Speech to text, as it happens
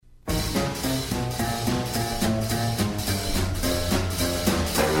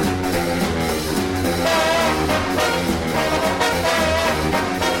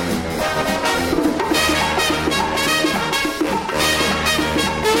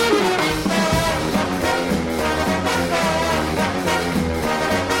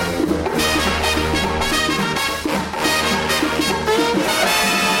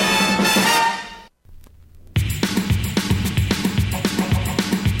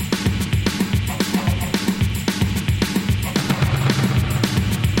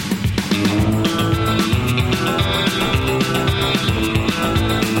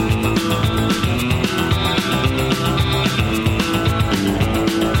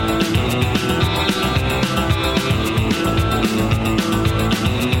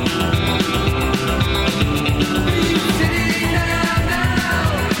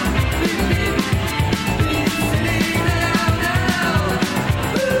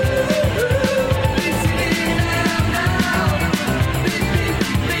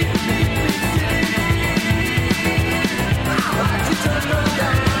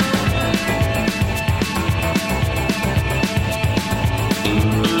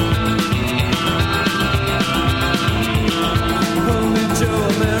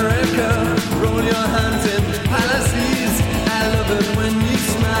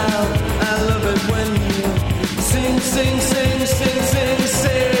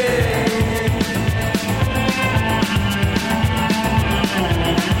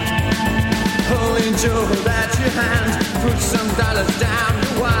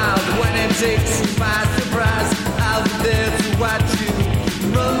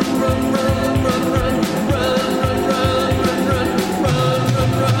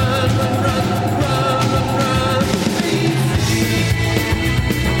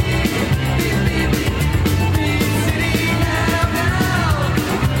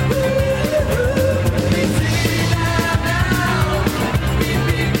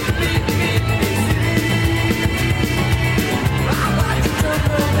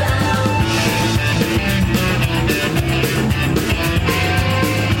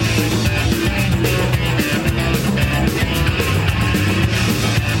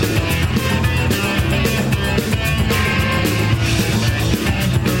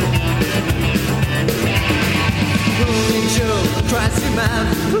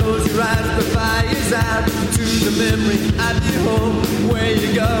time. Close your eyes, the fire's out. To the memory of your home, where you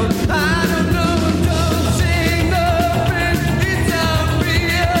go. I don't know, don't sing nothing. It's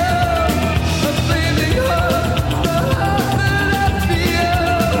unreal. A flaming hope, the hope that I feel.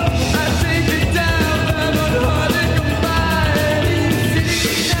 I take it down, I'm on hard and goodbye.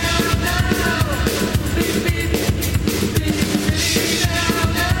 Sitting down now, beep, beep, beep, sitting down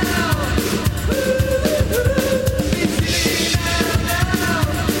now. Sitting down now,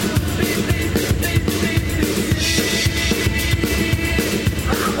 beep, beep, beep, beep, sitting.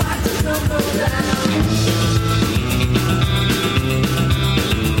 I watch it tumble down.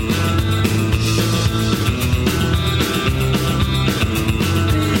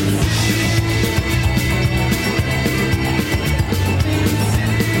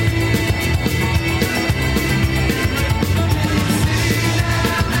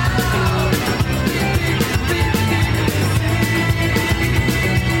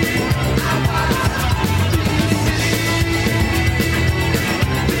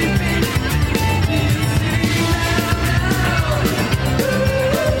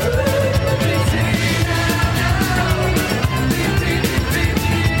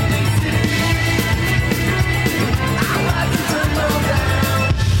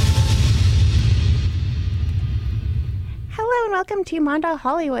 Hello and welcome to Mondo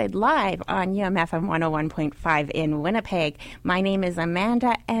Hollywood live on UMFM 101.5 in Winnipeg. My name is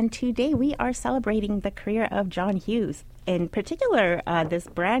Amanda, and today we are celebrating the career of John Hughes. In particular, this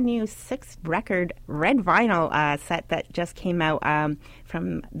brand new 6-record red vinyl set that just came out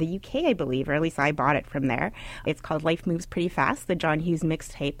from the UK, I believe, or at least I bought it from there. It's called Life Moves Pretty Fast, the John Hughes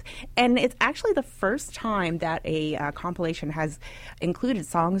mixtape. And it's actually the first time that a compilation has included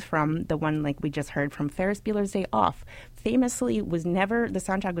songs from the one like we just heard from Ferris Bueller's Day Off. Famously, the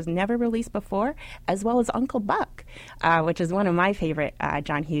soundtrack was never released before, as well as Uncle Buck, which is one of my favorite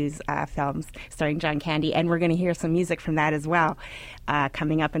John Hughes films starring John Candy. And we're going to hear some music from that as well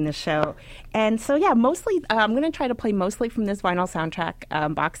coming up in the show. And so, yeah, mostly, I'm going to try to play mostly from this vinyl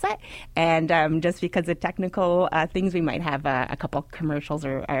soundtrack box set. And just because of technical things, we might have a couple commercials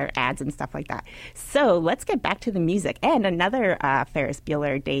or ads and stuff like that. So let's get back to the music. And another Ferris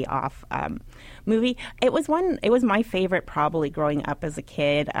Bueller Day Off movie. It was my favorite probably growing up as a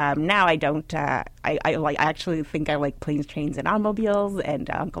kid. Now I don't. I actually think I like Planes, Trains, and Automobiles and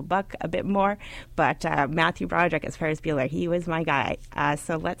Uncle Buck a bit more. But Matthew Broderick as Ferris Bueller, he was my guy.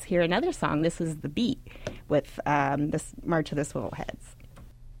 So let's hear another song. This is The Beat with this March of the Swivelheads.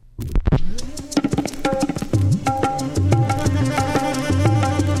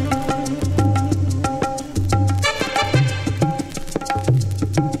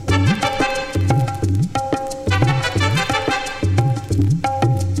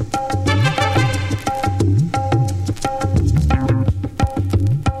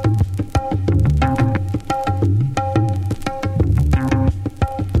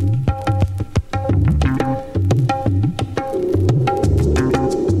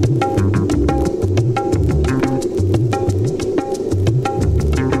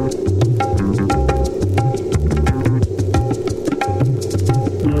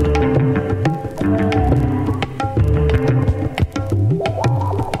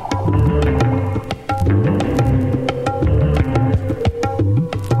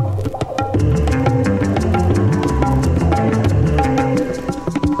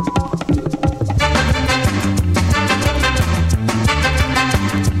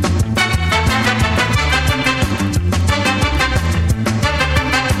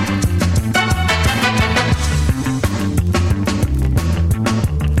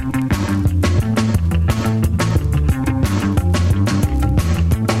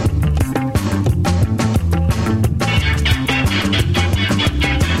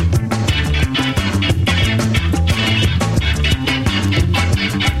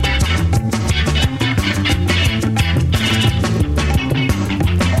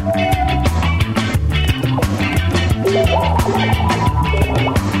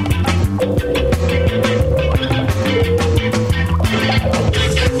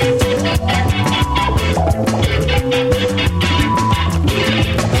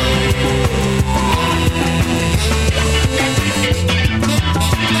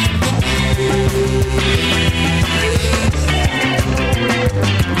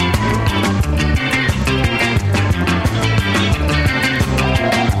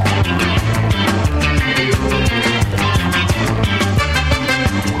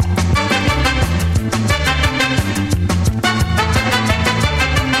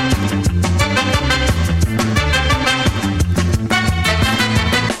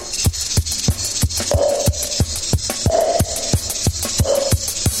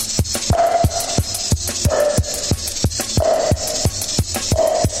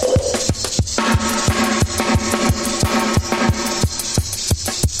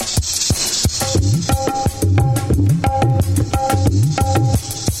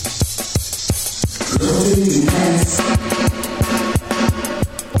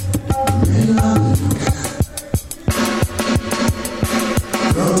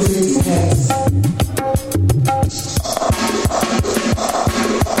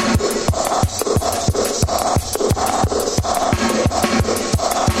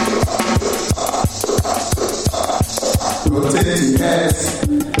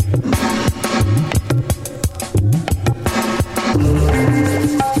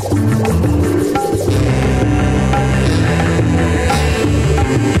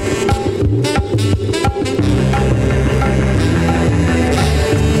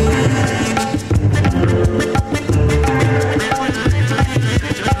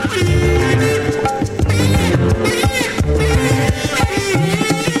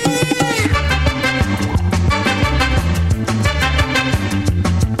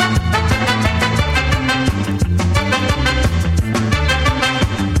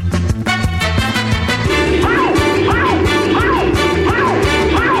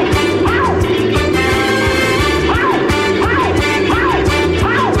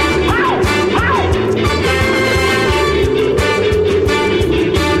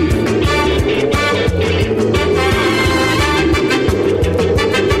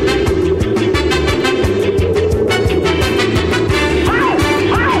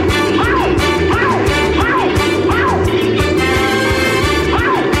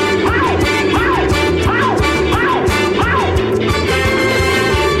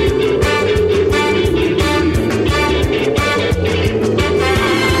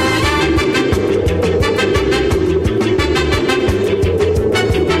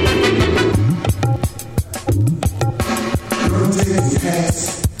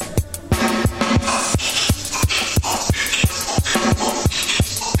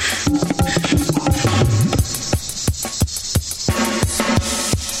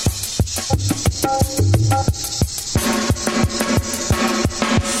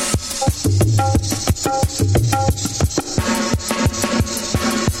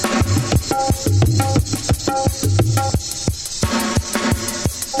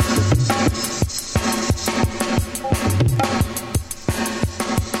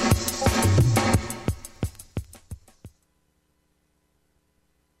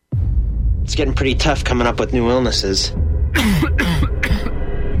 It's getting pretty tough coming up with new illnesses.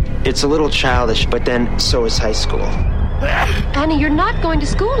 It's a little childish, but then so is high school. Honey, you're not going to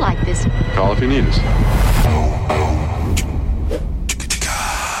school like this. Call if you need us.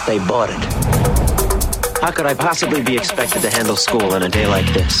 They bought it. How could I possibly be expected to handle school on a day like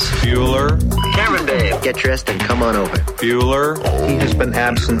this? Bueller? Cameron, babe, get dressed and come on over. Bueller? He has been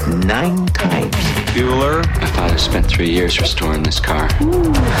absent 9 times. Bueller? My father spent 3 years restoring this car.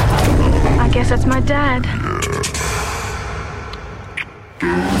 I guess that's my dad.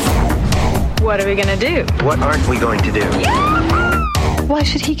 What are we gonna do? What aren't we going to do? Why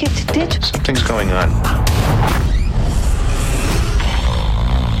should he get to ditch? Something's going on.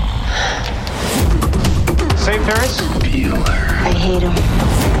 St. Paris? Bueller. I hate him.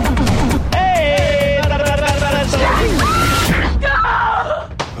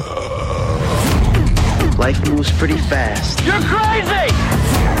 Life moves pretty fast. You're crazy!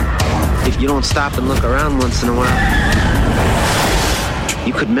 If you don't stop and look around once in a while,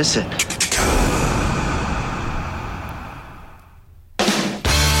 you could miss it.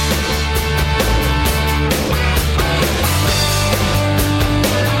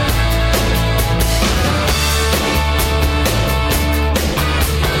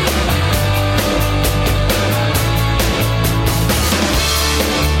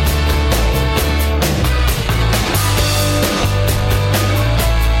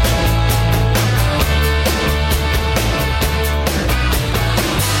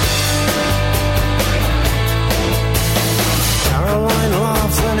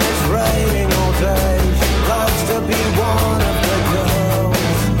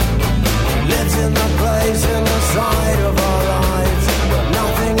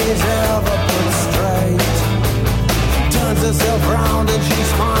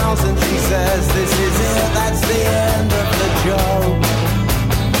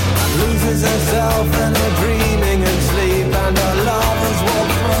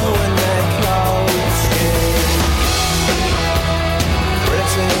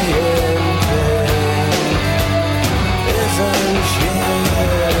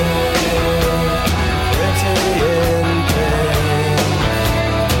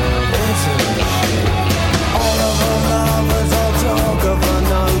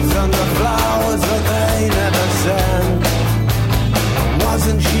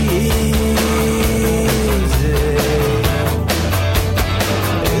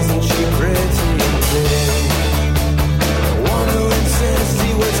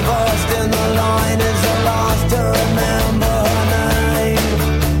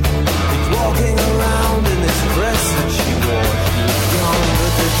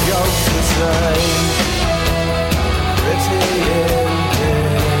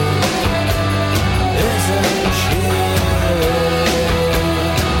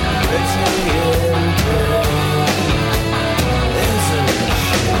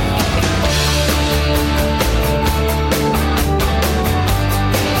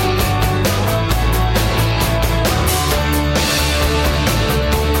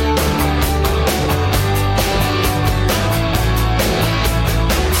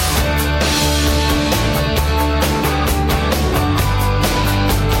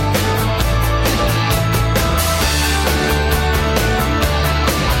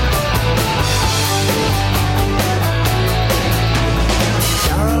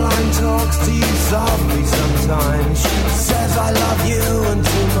 of me sometimes. She says I love you and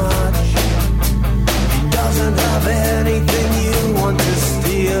too much. She doesn't have anything you want to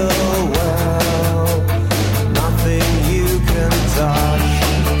steal. Well, nothing you can touch.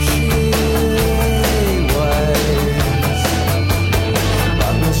 She waits,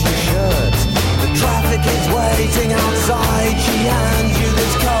 buttons your shirt. The traffic is waiting outside. She hands you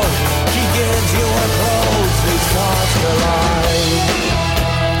this coat. She gives you her clothes. These cars collide.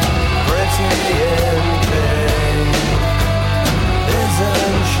 Pretty in pain,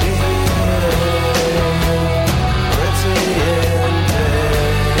 isn't she? Pretty in pain,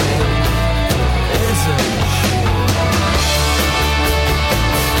 isn't she?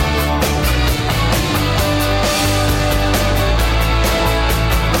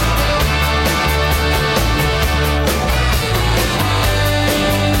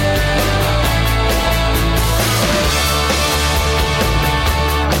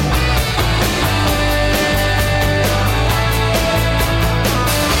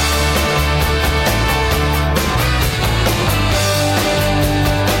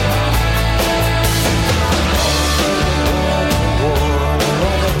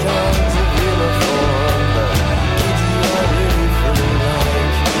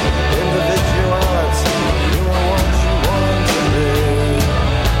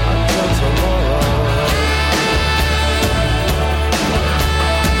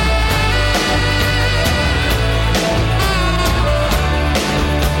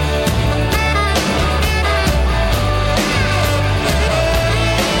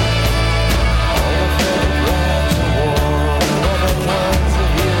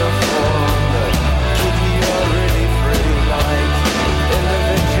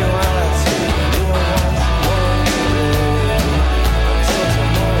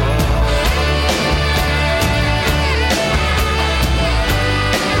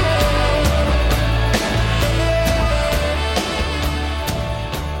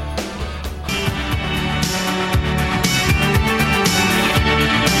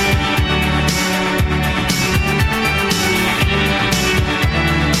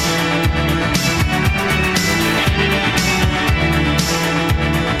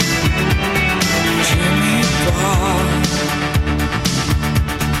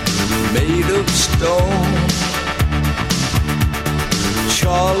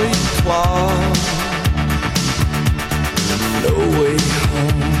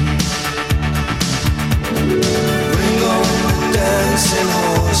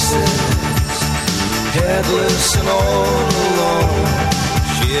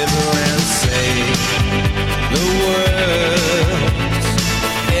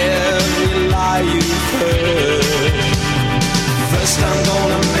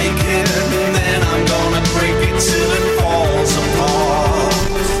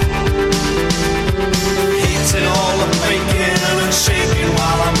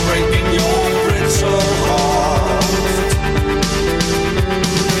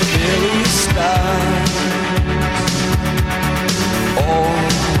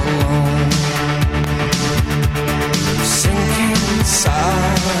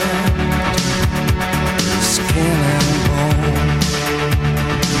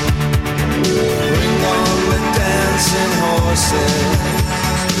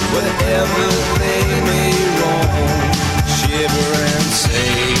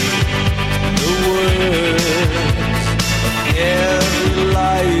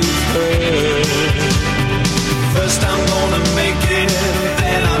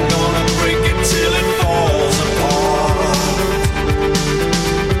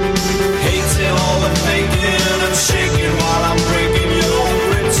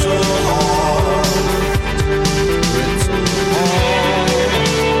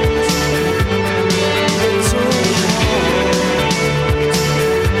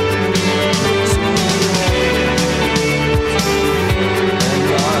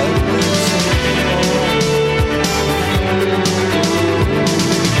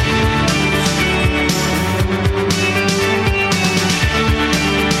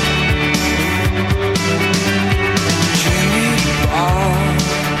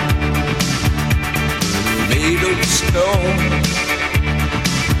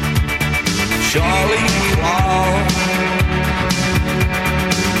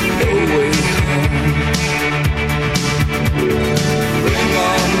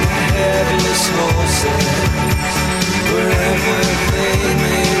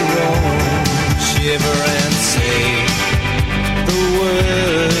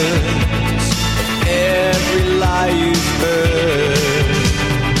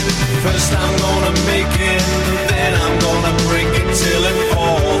 Make it, then I'm gonna break it till it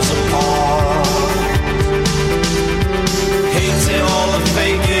falls apart.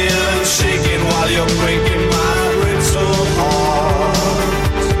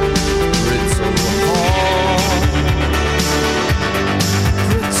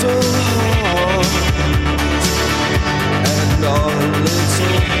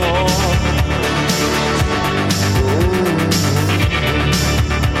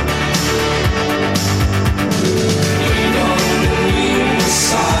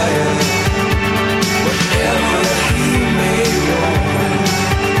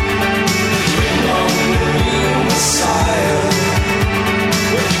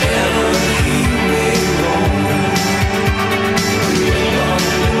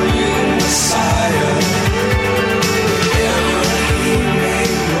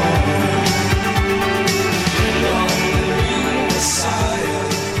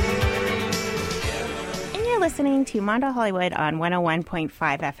 to Mondo Hollywood on 101.5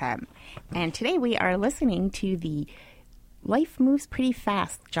 FM. And today we are listening to the Life Moves Pretty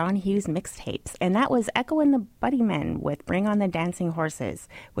Fast John Hughes mixtapes. And that was Echo and the Bunnymen with Bring on the Dancing Horses,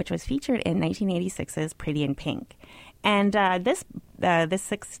 which was featured in 1986's Pretty in Pink. And this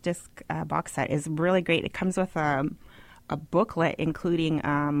 6-disc box set is really great. It comes with a booklet including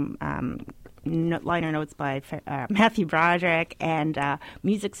liner notes by Matthew Broderick and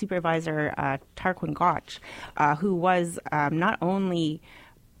music supervisor Tarquin Gotch, who was not only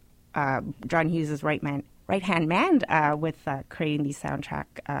John Hughes' right-hand man with creating the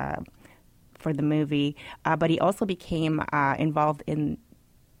soundtrack for the movie, but he also became involved in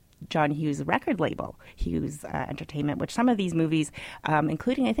John Hughes' record label, Hughes Entertainment, which some of these movies,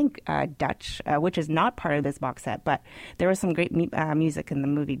 including, I think, Dutch, which is not part of this box set, but there was some great music in the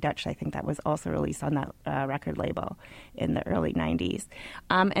movie Dutch, I think, that was also released on that record label in the early 90s.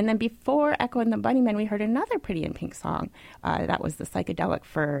 And then before Echo and the Bunnymen, we heard another Pretty in Pink song. That was the Psychedelic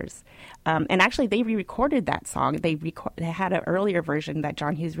Furs. And actually, they re-recorded that song. They had an earlier version that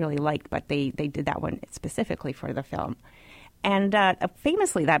John Hughes really liked, but they did that one specifically for the film. And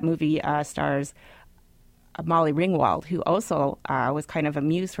famously, that movie stars Molly Ringwald, who also was kind of a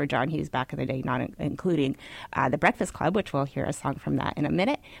muse for John Hughes back in the day, not including The Breakfast Club, which we'll hear a song from that in a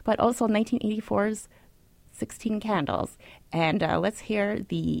minute, but also 1984's 16 Candles. And let's hear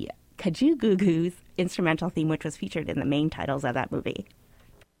the Kaju Goo Goo's instrumental theme, which was featured in the main titles of that movie.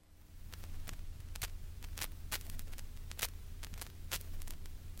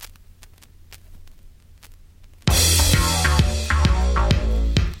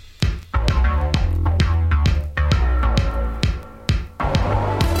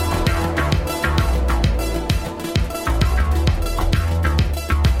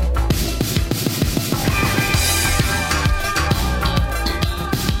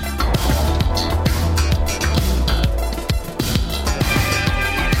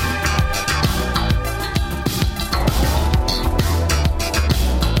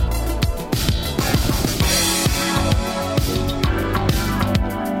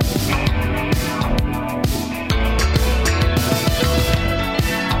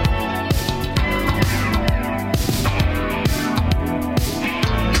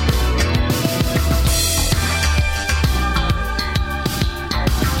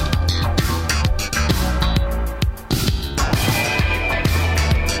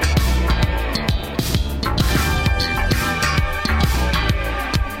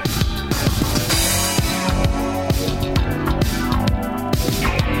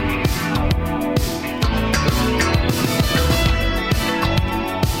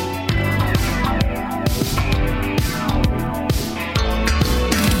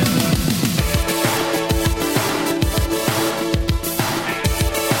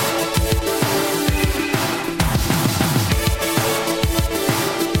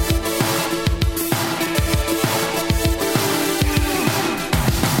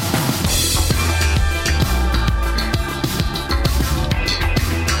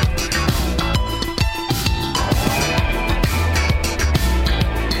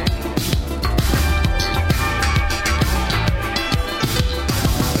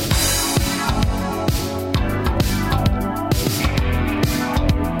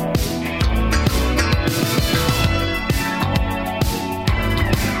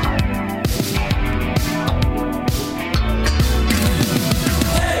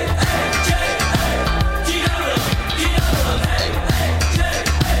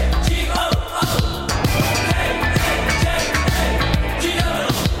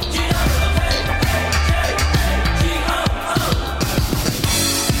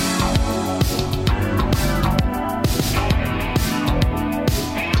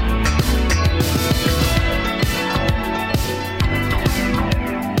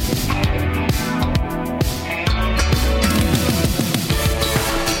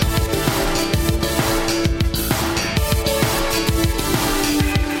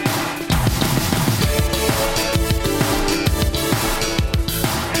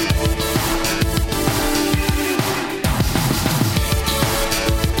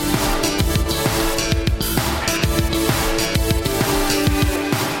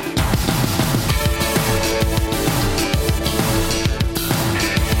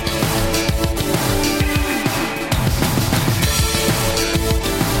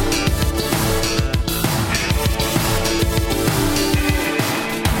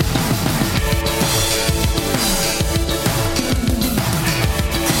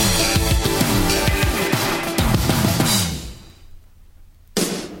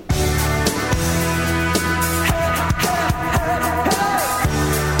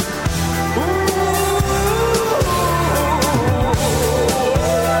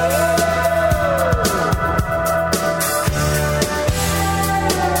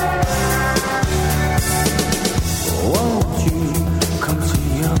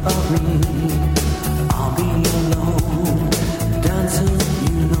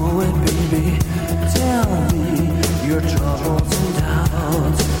 ups and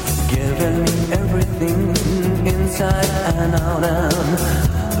downs, giving me everything inside and out,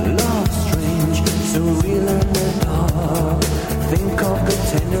 and love strange, surreal in the dark. Think of the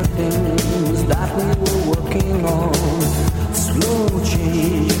tender things that we were working on. Slow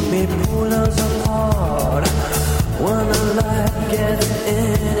change may pull us apart when the light gets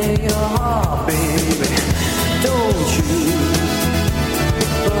into your heart, baby. Don't you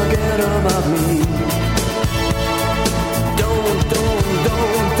forget about me.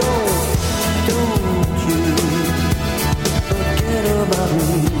 Don't you forget about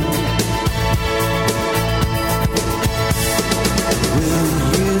me. Will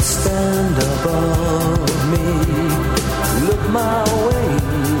you stand above me? Look my way,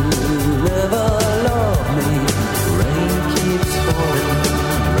 never love me. Rain keeps falling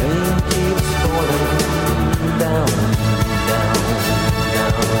down, down,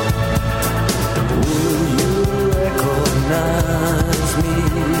 down. Will you recognize me?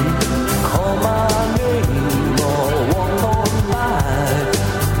 Call my name or walk on by.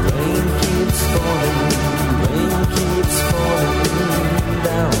 Rain keeps falling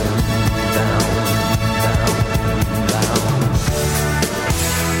down, down, down, down.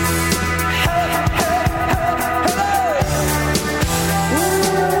 Hey, hey, hey, hey.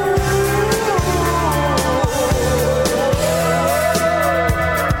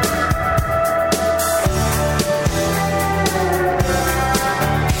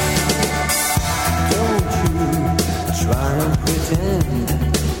 Don't you try and pretend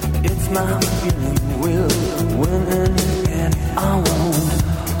it's my feeling. Will win in the end. I won't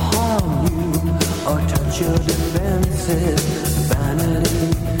harm you or touch your defenses. Vanity,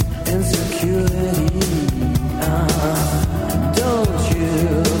 insecurity. Don't you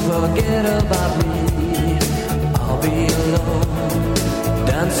forget about me. I'll be alone,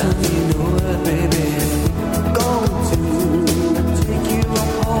 dancing, you know it, baby. Going to take you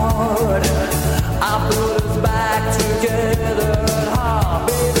apart. I put us back together,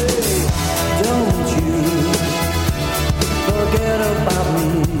 baby. Don't you forget about me.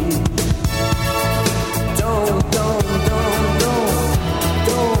 Don't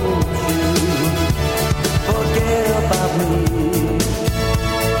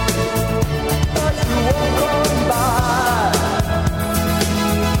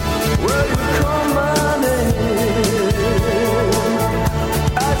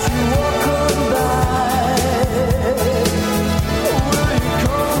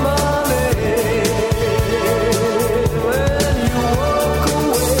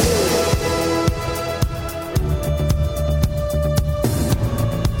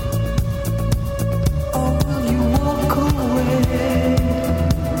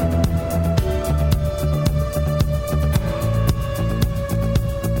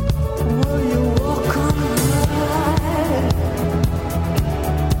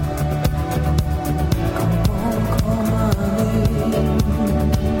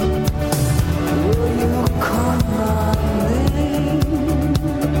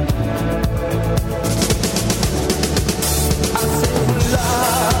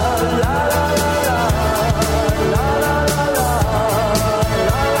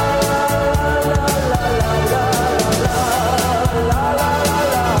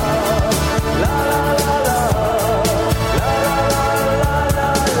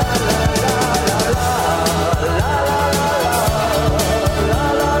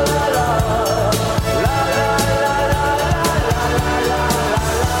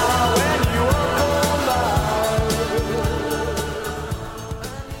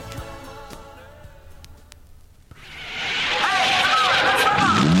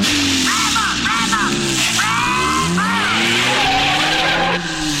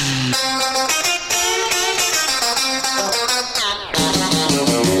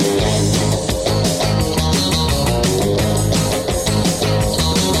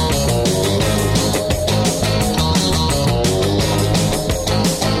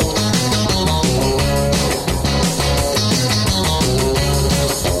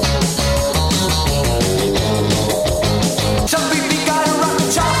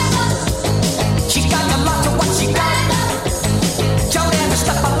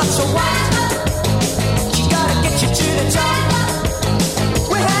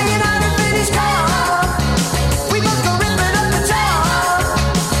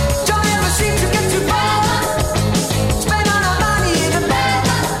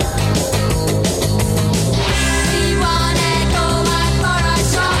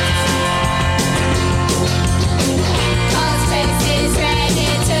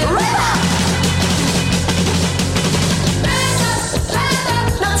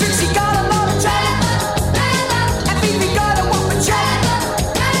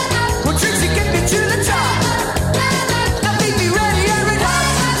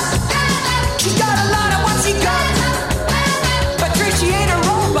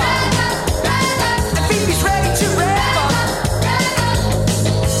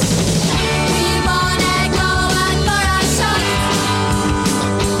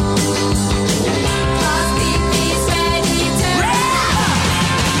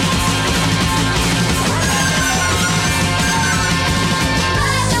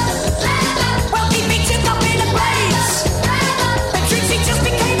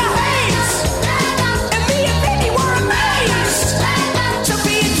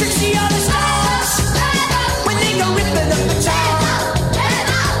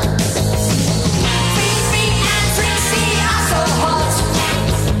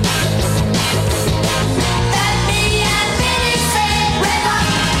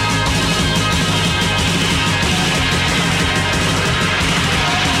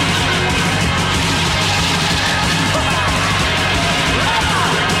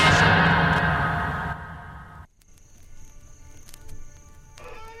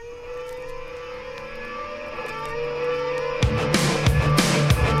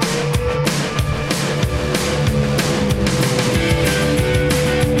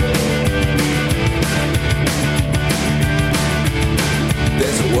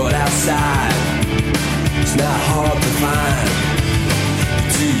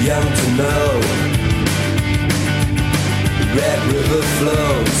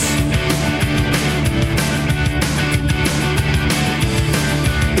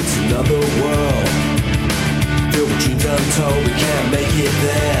another world. Filled with dreams untold, we can't make it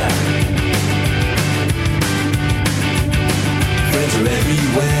there. Friends are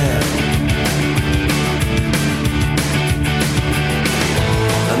everywhere.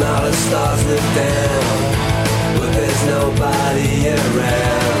 And all the stars look down, but there's nobody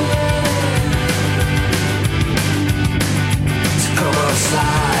around. So come on,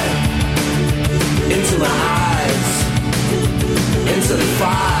 slide into my eyes, into the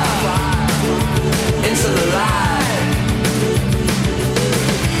fire, into the light.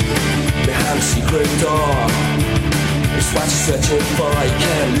 Behind a secret door, it's what you're searching for. You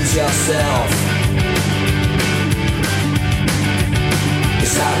can't lose yourself.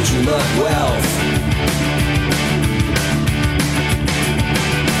 It's how to dream of wealth.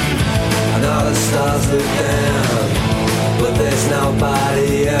 And all the stars look down, but there's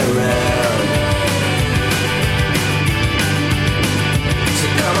nobody around. So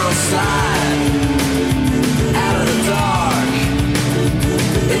come on, slide out of the dark,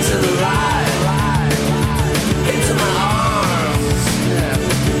 into the light, into my arms.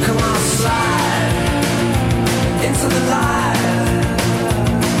 Come on, slide into the light,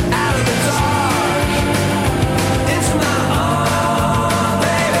 out of the dark, into my arms.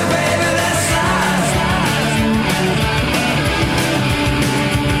 Baby, baby, let's slide.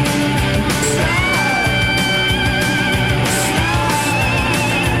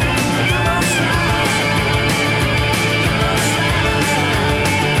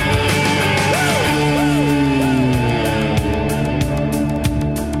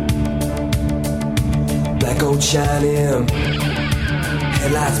 Black gold shining,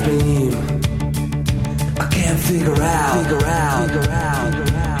 headlights beam. I can't figure out.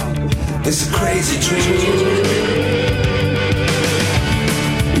 It's a crazy dream.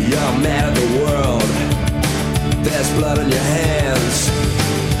 You're mad at the world. There's blood on your hands.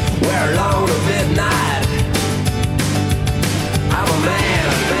 We're alone at midnight. I'm a man.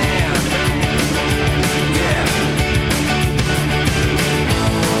 Yeah.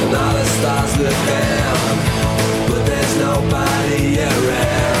 And all the stars look down, but there's nobody around.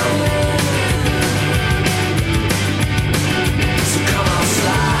 So come on,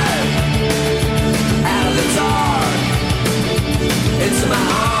 slide out of the dark, into my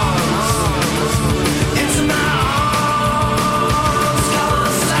arms, into my arms. Come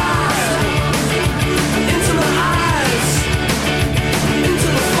on, slide into my eyes, into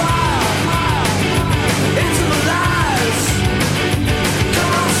the fire, into the lights.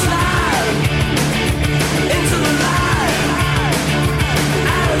 Come on, slide into the light,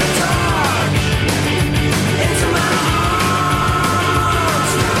 out of the dark, into my arms.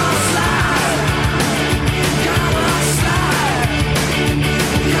 Come on, slide. Come on, slide.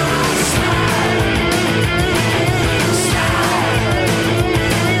 Come on, slide.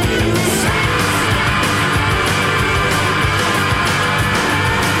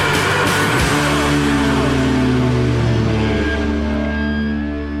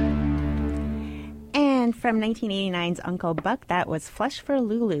 And from 1989's Uncle Buck, that was Flesh for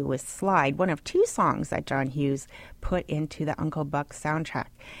Lulu with Slide, one of two songs that John Hughes put into the Uncle Buck soundtrack.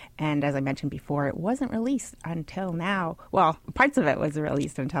 And as I mentioned before, it wasn't released until now. Well, parts of it was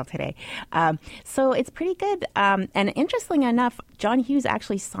released until today. So it's pretty good. And interestingly enough, John Hughes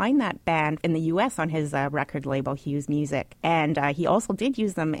actually signed that band in the U.S. on his record label, Hughes Music. And he also did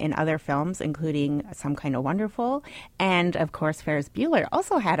use them in other films, including Some Kind of Wonderful. And, of course, Ferris Bueller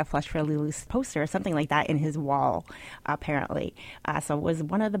also had a Flesh for Lulu poster or something like that in his wall, apparently. So it was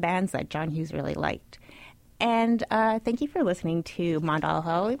one of the bands that John Hughes really liked. And thank you for listening to Mondale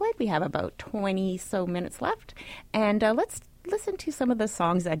Hollywood. We have about 20 so minutes left. And let's listen to some of the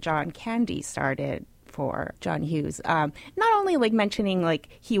songs that John Candy started for John Hughes. Not only like mentioning like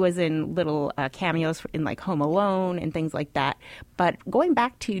he was in little cameos in like Home Alone and things like that, but going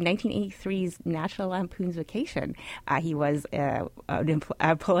back to 1983's National Lampoon's Vacation, he was an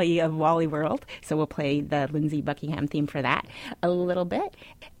employee of Wally World. So we'll play the Lindsey Buckingham theme for that a little bit.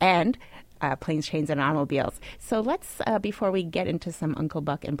 And Planes, Trains, and Automobiles. So let's, before we get into some Uncle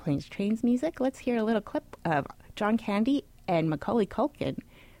Buck and Planes, Trains music, let's hear a little clip of John Candy and Macaulay Culkin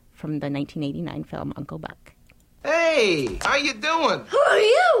from the 1989 film Uncle Buck. Hey, how you doing? Who are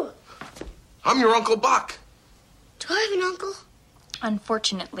you? I'm your Uncle Buck. Do I have an uncle?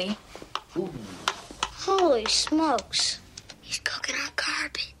 Unfortunately. Ooh. Holy smokes. He's cooking on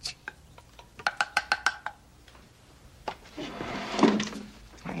garbage.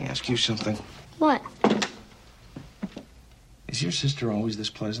 Can I ask you something? What? Is your sister always this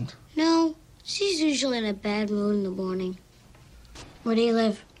pleasant? No, she's usually in a bad mood in the morning. Where do you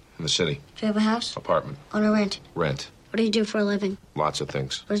live? In the city. Do you have a house? Apartment. Own or rent? Rent. What do you do for a living? Lots of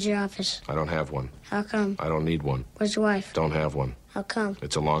things. Where's your office? I don't have one. How come? I don't need one. Where's your wife? Don't have one. How come?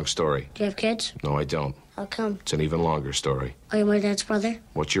 It's a long story. Do you have kids? No, I don't. How come? It's an even longer story. Are you my dad's brother?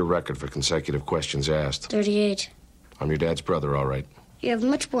 What's your record for consecutive questions asked? 38. I'm your dad's brother, all right. You have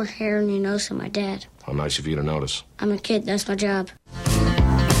much more hair on your nose than my dad. How nice of you to notice. I'm a kid. That's my job.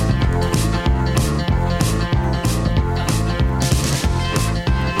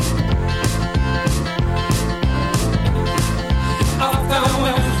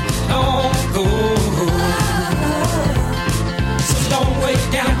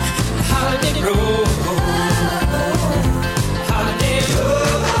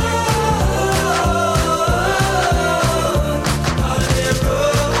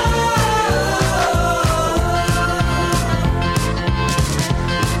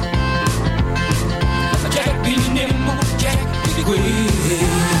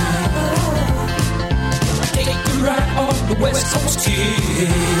 West Coast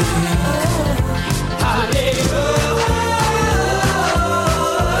kid.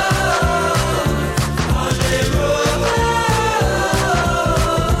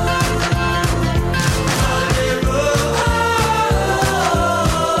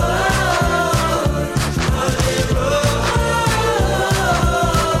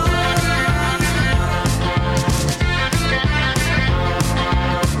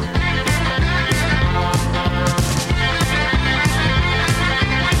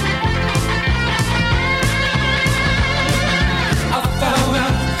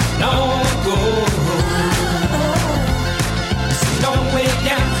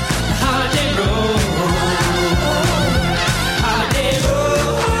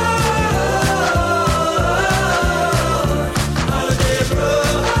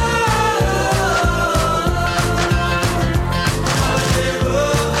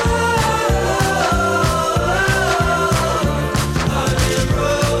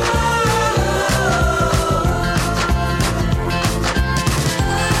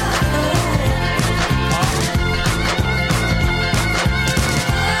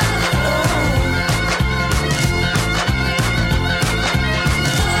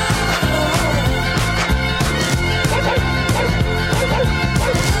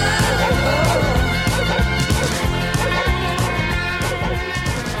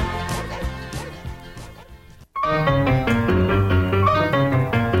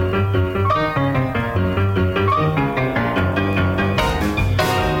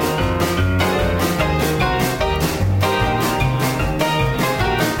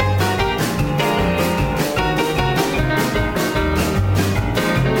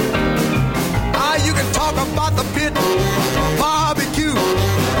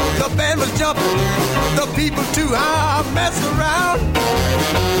 The people too, I mess around.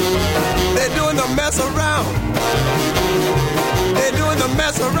 They're doing the mess around. They're doing the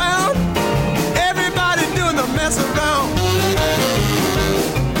mess around. Everybody doing the mess around.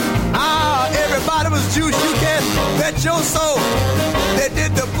 Everybody was juice, you can bet your soul. They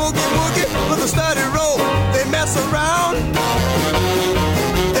did the boogie woogie with a steady roll. They mess around.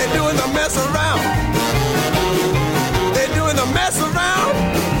 They're doing the mess around. They're doing the mess around.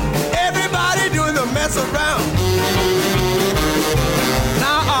 Everybody doing the mess around.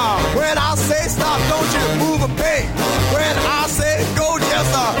 Now, when I say stop, don't you move a peg. When I say go,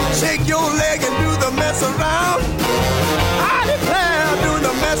 just shake your leg and do the mess around. I declare, do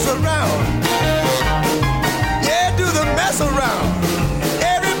the mess around. Yeah, do the mess around.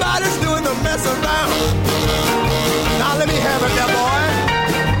 Everybody's doing the mess around. Now let me have it, there, boy.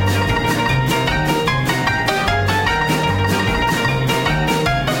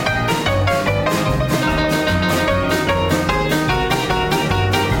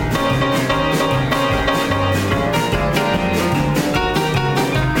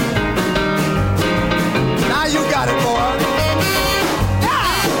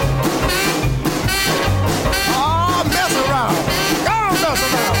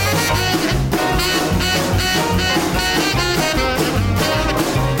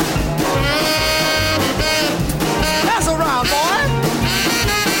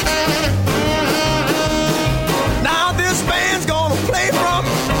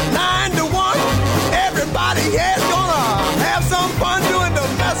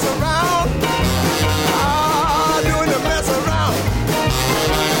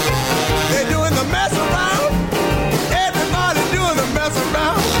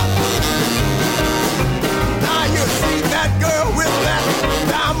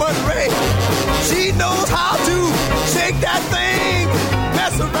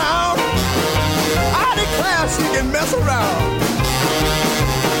 Mess around.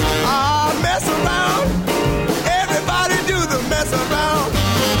 Mess around. Everybody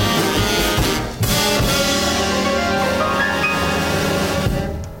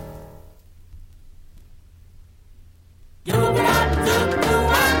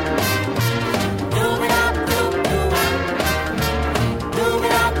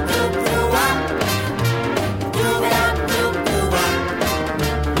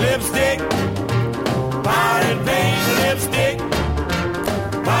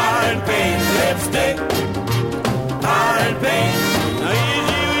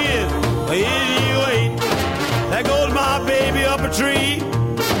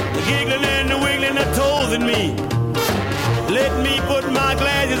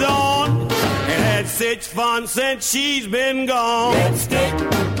fun since she's been gone. Lipstick,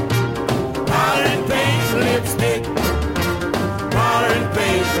 powder and paint, lipstick, powder and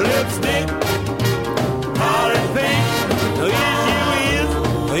paint, lipstick, powder and paint. Is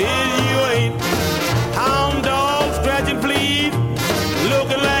you ain't. Hound dog scratching fleas,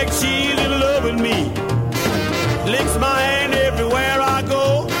 looking like she's in love with me. Licks my hand everywhere I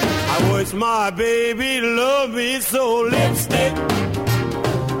go. I wish my baby loved me so. Lipstick,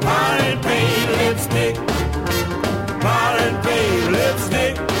 powder and paint, lipstick, powder and paint,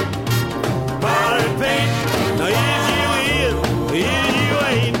 lipstick, powder and paint. Now is you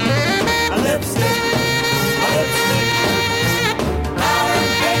ain't. A lipstick, powder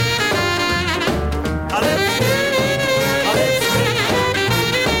and paint, a lipstick,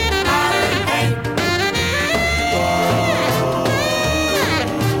 powder and paint.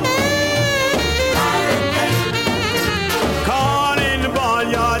 Corn in the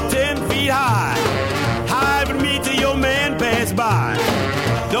barnyard, 10 feet high. Hide with me till your man pass by.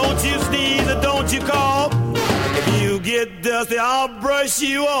 Don't you sneeze or don't you cough. If you get dusty, I'll brush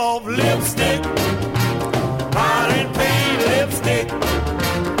you off. Lipstick, powder and paint, lipstick,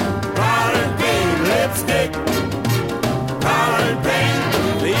 powder and paint, lipstick, powder and paint.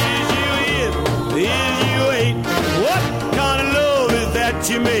 Is you ain't. What kind of love is that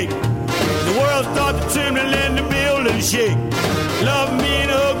you make? The world starts to tremble and the building shake. Love me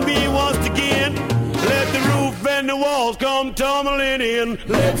and hug me once again. Let the roof and the walls come tumbling in.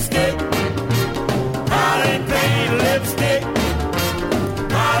 Lipstick, powder and paint, lipstick,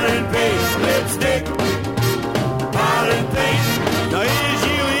 powder and paint, lipstick, powder and paint. Now is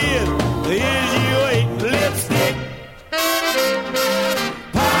you ain't. Lipstick,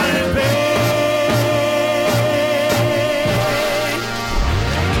 powder and paint.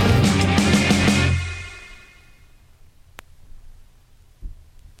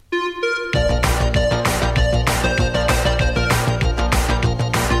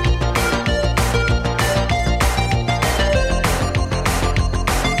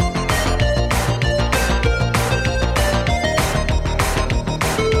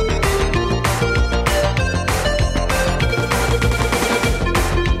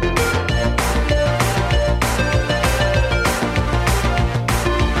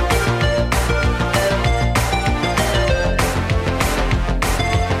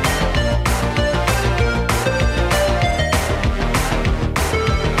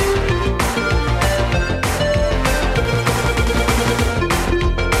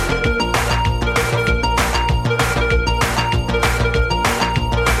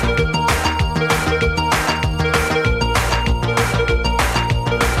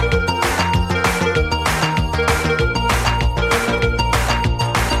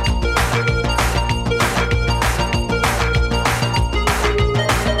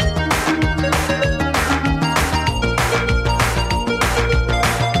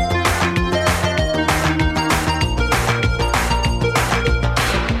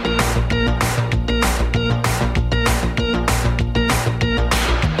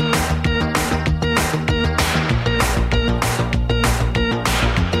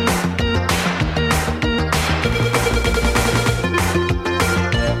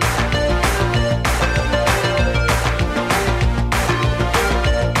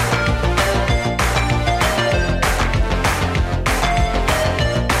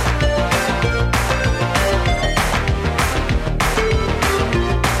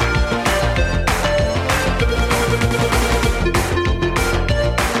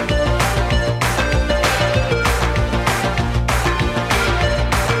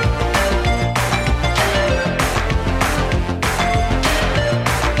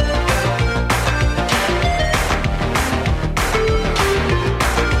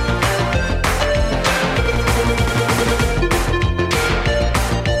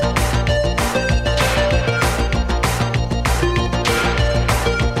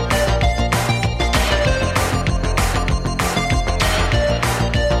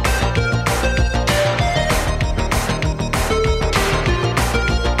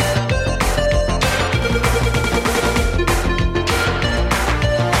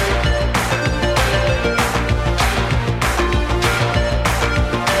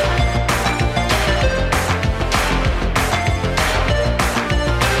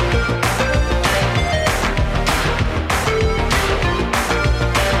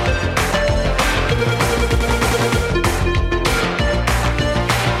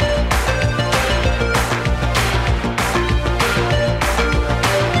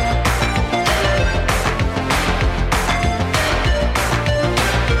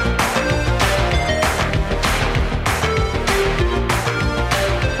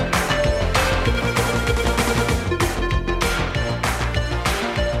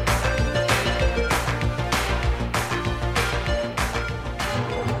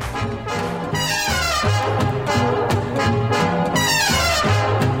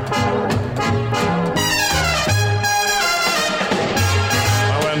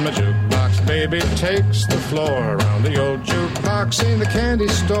 when my jukebox baby takes the floor. Around the old jukebox in the candy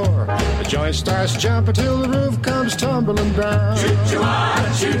store, the joint starts jumping till the roof comes tumbling down.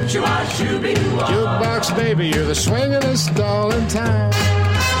 Choo-choo-ah, choo-choo-ah, shoo-be-doo-ah. Jukebox baby, you're the swingin'est doll in town.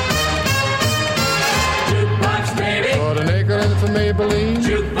 Jukebox baby, put a nickel in for Maybelline.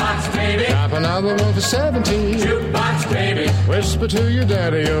 Jukebox baby, drop another one for 17. Jukebox baby, whisper to your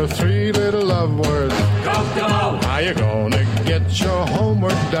daddy your 3 little love words. Go, go. How you gonna get your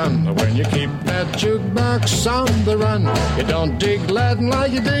homework done when you keep that jukebox on the run? You don't dig Latin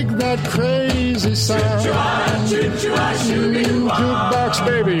like you dig that crazy sound. Choo-choo-ah, choo-choo-ah, shoo-be-doo-ah. Jukebox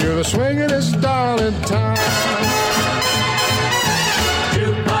baby, you're the swingin'est doll in town.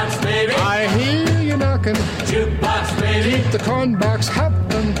 Jukebox baby, I hear you knocking. Jukebox baby, keep the corn box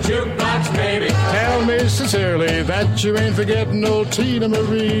hopping. Jukebox baby, tell me sincerely that you ain't forgetting old Tina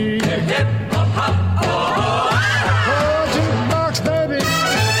Marie. Hip, hip, hop, hop, oh, oh, jukebox baby,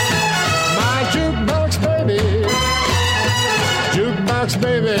 my jukebox baby, jukebox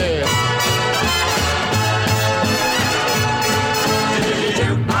baby.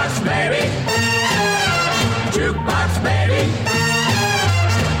 Jukebox baby, jukebox baby,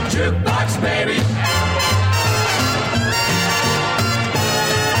 jukebox baby.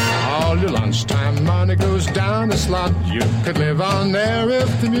 All your lunchtime money goes down the slot. You could live on there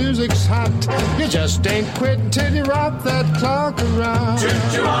if the music's hot. You just ain't quitting till you rock that clock around.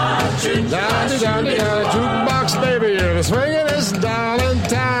 Choo-choo-ah, choo-choo-ah, da-da-da-da-da, jukebox baby, you're the swingin'est doll in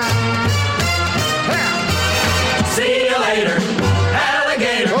town. See you later,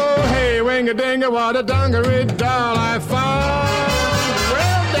 alligator. Oh, hey, wing-a-ding-a, what a dungaree doll I found.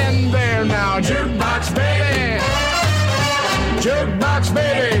 Well, then there now, jukebox baby, jukebox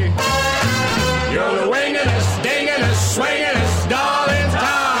baby, you're the wingingest, dingingest, swingingest doll in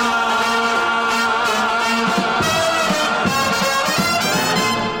town.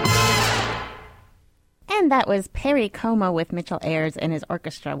 And that was Perry Como with Mitchell Ayers and his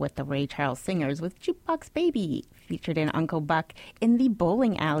orchestra with the Ray Charles Singers with Jukebox Baby, featured in Uncle Buck in the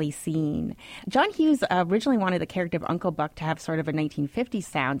bowling alley scene. John Hughes originally wanted the character of Uncle Buck to have sort of a 1950s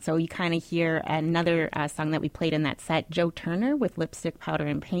sound, so you kind of hear another song that we played in that set, Joe Turner with Lipstick, Powder,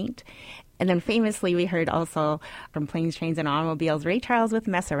 and Paint. And then famously, we heard also from Planes, Trains, and Automobiles, Ray Charles with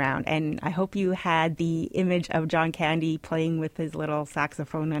Mess Around. And I hope you had the image of John Candy playing with his little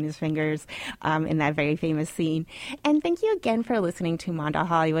saxophone on his fingers in that very famous scene. And thank you again for listening to Monda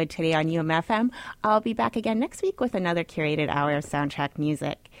Hollywood today on UMFM. I'll be back again next week with another curated hour of soundtrack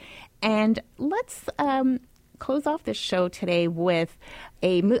music. And let's close off this show today with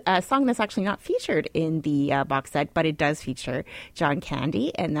a song that's actually not featured in the box set, but it does feature John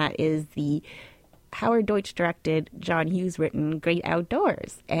Candy, and that is the Howard Deutsch directed, John Hughes written Great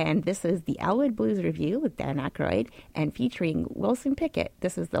Outdoors. And this is the Elwood Blues Review with Dan Aykroyd and featuring Wilson Pickett.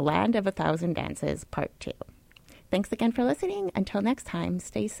 This is The Land of 1,000 Dances, Part 2. Thanks again for listening. Until next time,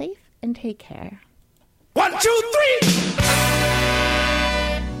 stay safe and take care. 1, 2, 3.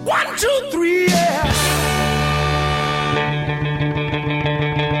 1, 2, 3, yeah.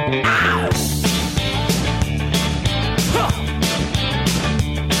 Ow! Huh.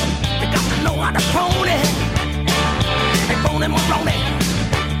 You got to know how to pony. Hey, pony Maroney.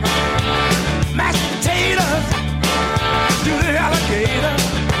 Mashed potatoes. Do the alligator.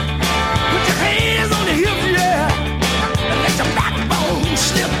 Put your hands on the hips, yeah. And let your backbone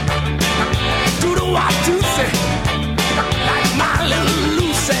slip. Do the Watusi. Like my little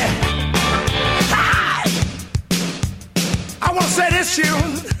Lucy. I want to say this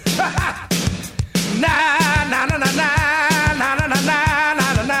tune. Na na na na na na na na na na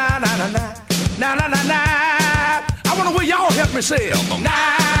na na na na na na na. I want to will y'all help me say it. Na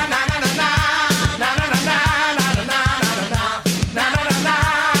na na na na na na na na na na na na na.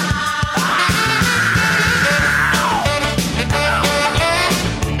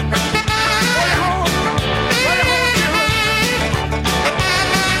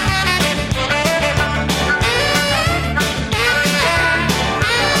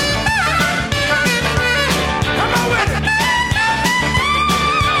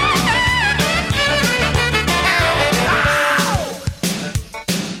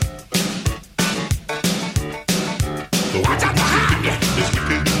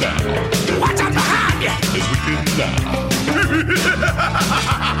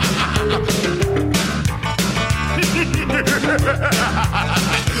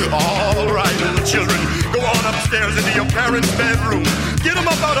 All right, little children, go on upstairs into your parents' bedroom. Get them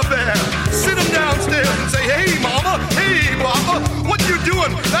up out of there. Sit them downstairs and say, hey, mama, hey, papa, what you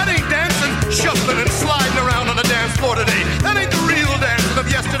doing? That ain't dancing, shuffling and sliding around on the dance floor today. That ain't the real dancing of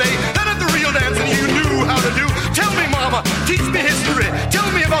yesterday. That ain't the real dancing you knew how to do. Tell me, mama, teach me history. Tell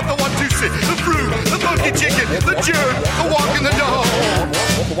me about you walk in the door.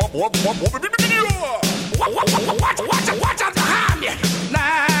 Watch out behind you.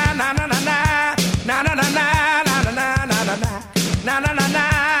 Na na na na na na na na na na na na na na na na na.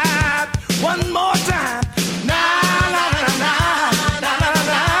 One more time. Na na na na na na na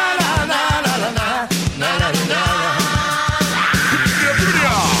na na na na na na na.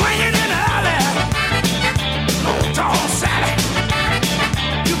 Swinging in the alley, no tall Sally.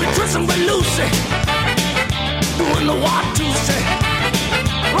 You be twisting with Lucy, doing the walk to